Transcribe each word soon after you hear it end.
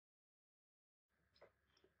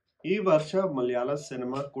ಈ ವರ್ಷ ಮಲಯಾಳ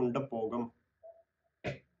ಸಿನಿಮಾ ಕೊಂಡ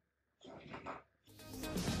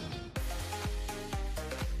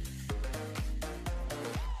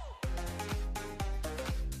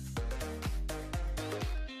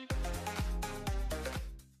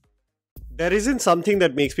There isn't something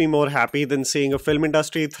that makes me more happy than seeing a film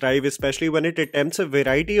industry thrive, especially when it attempts a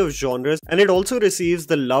variety of genres and it also receives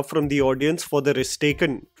the love from the audience for the risk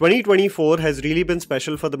taken. 2024 has really been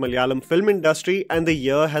special for the Malayalam film industry, and the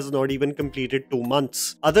year has not even completed 2 months.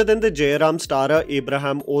 Other than the Jairam starrer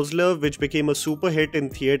Abraham Osler, which became a super hit in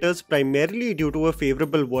theatres primarily due to a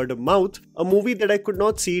favourable word of mouth, a movie that I could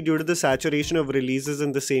not see due to the saturation of releases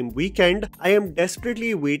in the same weekend, I am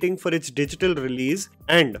desperately waiting for its digital release,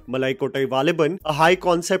 and Malai Kotai Valiban, a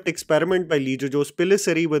high-concept experiment by Lijojo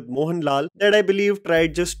Spilissery with Mohanlal that I believe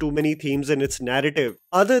tried just too many themes in its narrative.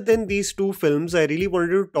 Other than these two films, I really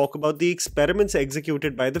wanted to talk about the experiments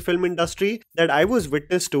executed by the film industry that I was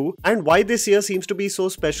witness to and why this year seems to be so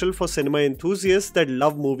special for cinema enthusiasts that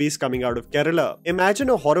love movies coming out of Kerala.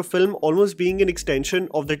 Imagine a horror film almost being an extension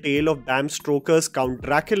of the tale of Bram Stoker's Count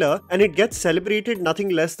Dracula, and it gets celebrated nothing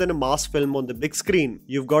less than a mass film on the big screen.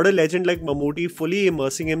 You've got a legend like Mammootty fully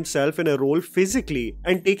immersing himself in a role physically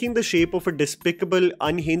and taking the shape of a despicable,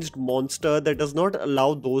 unhinged monster that does not allow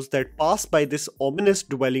those that pass by this ominous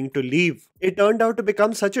dwelling to leave. It turned out to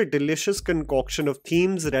become such a delicious concoction of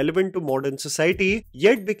themes relevant to modern society,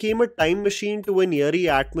 yet became a time machine to an eerie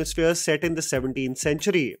atmosphere set in the 17th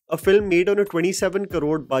century. A film made on a 27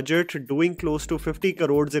 crore budget, doing close to 50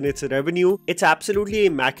 crores in its revenue, it's absolutely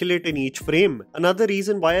immaculate in each frame. Another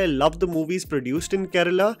reason why I love the movies produced in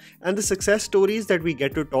Kerala and the success stories that we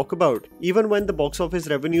get to talk about, even when the box office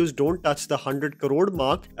revenues don't touch the 100 crore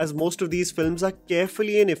mark, as most of these films are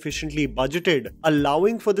carefully and efficiently budgeted,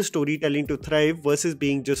 allowing for the storytelling to thrive versus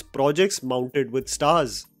being just projects mounted with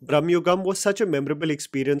stars. Bramyugam was such a memorable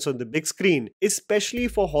experience on the big screen, especially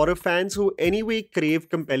for horror fans who anyway crave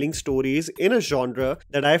compelling stories in a genre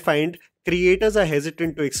that I find creators are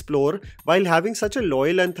hesitant to explore while having such a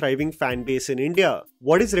loyal and thriving fan base in India.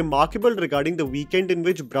 What is remarkable regarding the weekend in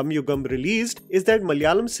which Bramyugam released is that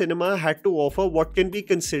Malayalam cinema had to offer what can be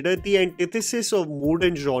considered the antithesis of mood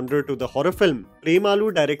and genre to the horror film.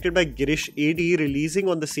 Premalu, directed by Girish A.D., releasing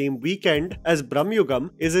on the same weekend as Bramyugam,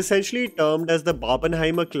 is essentially termed as the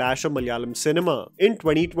Barbenheimer clash of Malayalam cinema in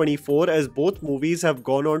 2024, as both movies have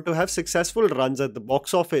gone on to have successful runs at the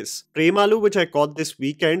box office. Premalu, which I caught this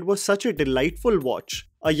weekend, was such a delightful watch.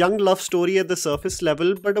 A young love story at the surface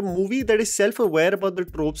level, but a movie that is self-aware about the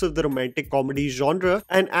tropes of the romantic comedy genre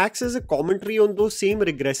and acts as a commentary on those same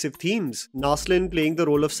regressive themes. Naslin, playing the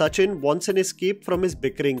role of Sachin, wants an escape from his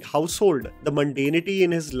bickering household. The mundanity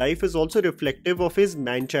in his life is also reflective of his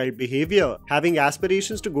man-child behavior. Having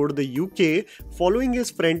aspirations to go to the UK, following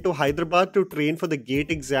his friend to Hyderabad to train for the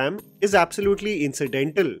GATE exam is absolutely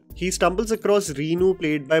incidental. He stumbles across Reenu,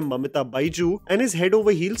 played by Mamita Baiju, and is head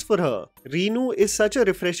over heels for her. Reenu is such a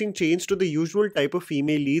refreshing change to the usual type of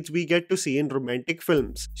female leads we get to see in romantic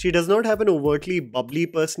films. She does not have an overtly bubbly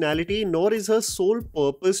personality, nor is her sole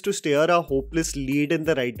purpose to steer a hopeless lead in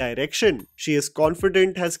the right direction. She is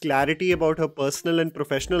confident, has clarity about her personal and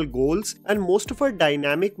professional goals, and most of her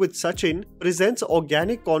dynamic with Sachin presents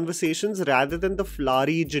organic conversations rather than the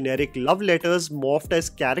flowery, generic love letters morphed as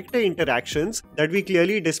character interactions that we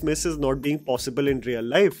clearly dismiss as not being possible in real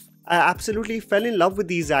life. I absolutely fell in love with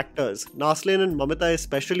these actors, Naslin and Mamita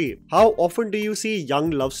especially. How often do you see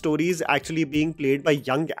young love stories actually being played by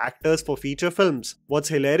young actors for feature films? What's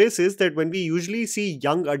hilarious is that when we usually see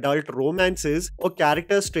young adult romances or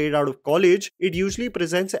characters straight out of college, it usually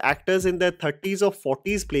presents actors in their 30s or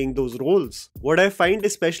 40s playing those roles. What I find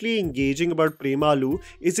especially engaging about Premalu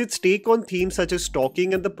is its take on themes such as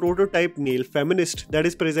stalking and the prototype male feminist that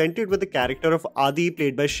is presented with the character of Adi,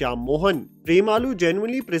 played by Shyam Mohan. Premalu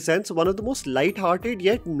genuinely presents one of the most light-hearted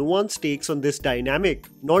yet nuanced takes on this dynamic,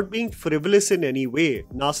 not being frivolous in any way.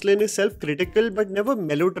 Naslin is self-critical but never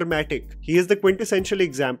melodramatic. He is the quintessential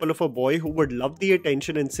example of a boy who would love the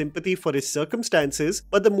attention and sympathy for his circumstances,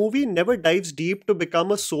 but the movie never dives deep to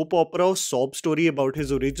become a soap opera or sob story about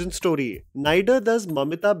his origin story. Neither does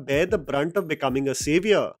Mamita bear the brunt of becoming a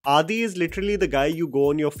savior. Adi is literally the guy you go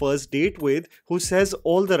on your first date with who says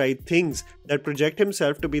all the right things that project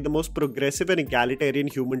himself to be the most progressive and egalitarian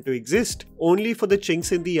human to exist, only for the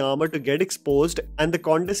chinks in the armor to get exposed and the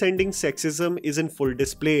condescending sexism is in full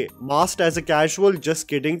display, masked as a casual just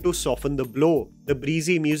kidding to soften the blow. The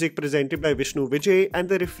breezy music presented by Vishnu Vijay and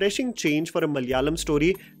the refreshing change for a Malayalam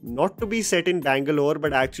story not to be set in Bangalore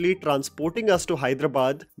but actually transporting us to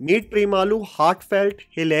Hyderabad made Premalu heartfelt,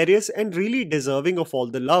 hilarious and really deserving of all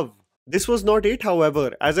the love. This was not it,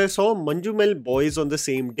 however, as I saw Manjummel Boys on the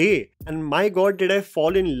same day, and my god did I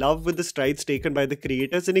fall in love with the strides taken by the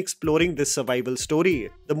creators in exploring this survival story.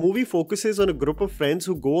 The movie focuses on a group of friends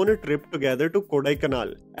who go on a trip together to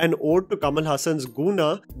Kodaikanal. An ode to Kamal Hassan's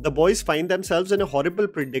Guna, the boys find themselves in a horrible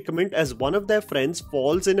predicament as one of their friends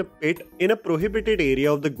falls in a pit in a prohibited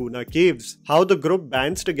area of the Guna caves. How the group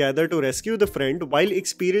bands together to rescue the friend while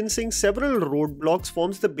experiencing several roadblocks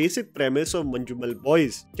forms the basic premise of Manjummel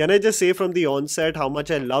Boys. Can I just say from the onset how much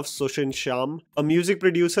I love Sushin Shyam? A music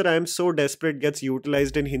producer I am so desperate gets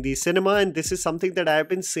utilized in Hindi cinema, and this is something that I have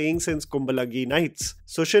been saying since Kumbhalagi Nights.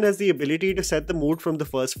 Sushin has the ability to set the mood from the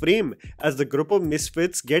first frame, as the group of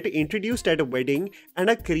misfits get introduced at a wedding and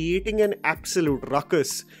are creating an absolute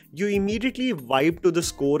ruckus. You immediately vibe to the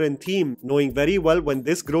score and theme, knowing very well when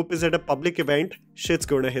this group is at a public event, shit's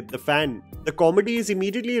gonna hit the fan. The comedy is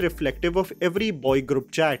immediately reflective of every boy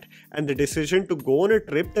group chat and the decision to go on a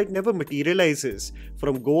trip that never materializes.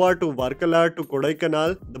 From Goa to Varkala to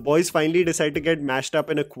Kodaikanal, the boys finally decide to get mashed up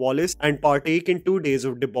in a Qualis and partake in 2 days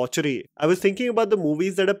of debauchery. I was thinking about the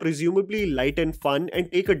movies that are presumably light and fun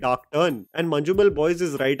and take a dark turn, and Manjummel Boys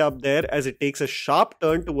is right up there as it takes a sharp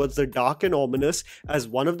turn towards the dark and ominous as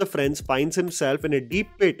one of the friends finds himself in a deep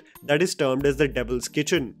pit that is termed as the Devil's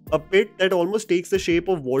Kitchen. A pit that almost takes the shape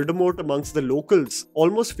of Voldemort amongst the locals,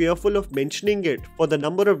 almost fearful of mentioning it for the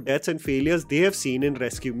number of deaths and failures they have seen in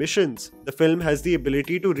rescue missions. The film has the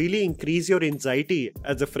ability to really increase your anxiety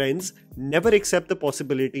as the friends never accept the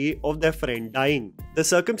possibility of their friend dying. The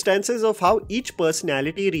circumstances of how each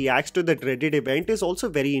personality reacts to the dreaded event is also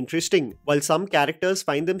very interesting. While some characters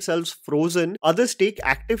find themselves frozen, others take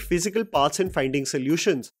active physical parts in finding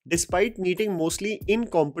solutions, despite meeting mostly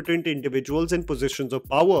incompetent individuals in positions of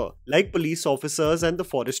power, like police officers and the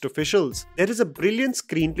forest officials. There is a brilliant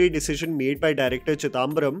screenplay decision made by director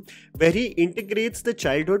Chidambaram where he integrates the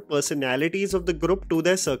childhood personalities of the group to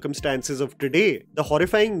their circumstances of today. The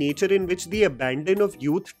horrifying nature in which the abandon of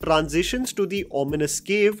youth transitions to the ominous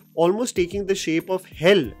cave, almost taking the shape of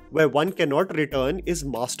hell where one cannot return, is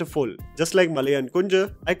masterful. Just like Malayan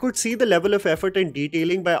Kunja, I could see the level of effort and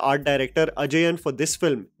detailing by art director Ajayan for this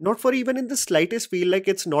film. Not for even in the slightest feel like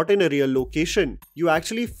it's not in a real location. You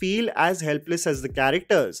actually feel as helpless as the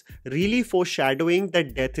characters, really foreshadowing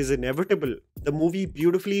that death is inevitable. The movie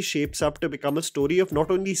beautifully shapes up to become a story of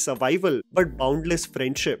not only survival but boundless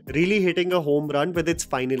friendship, really hitting a home run with its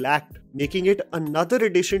final act, making it another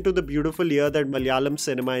addition to the beautiful year that Malayalam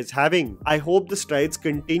cinema is having. I hope the strides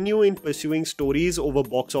continue in pursuing stories over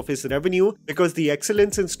box office revenue, because the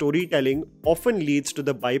excellence in storytelling often leads to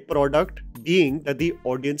the byproduct being that the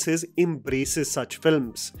audiences embraces such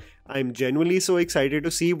films. I'm genuinely so excited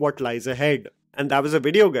to see what lies ahead. And that was a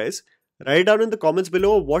video, guys. Write down in the comments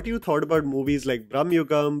below what you thought about movies like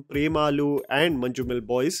Bramyugam, Premalu and Manjummel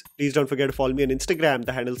Boys. Please don't forget to follow me on Instagram,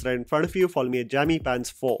 the handle's right in front of you. Follow me at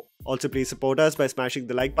JammyPants4. Also, please support us by smashing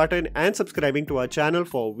the like button and subscribing to our channel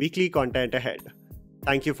for weekly content ahead.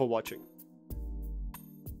 Thank you for watching.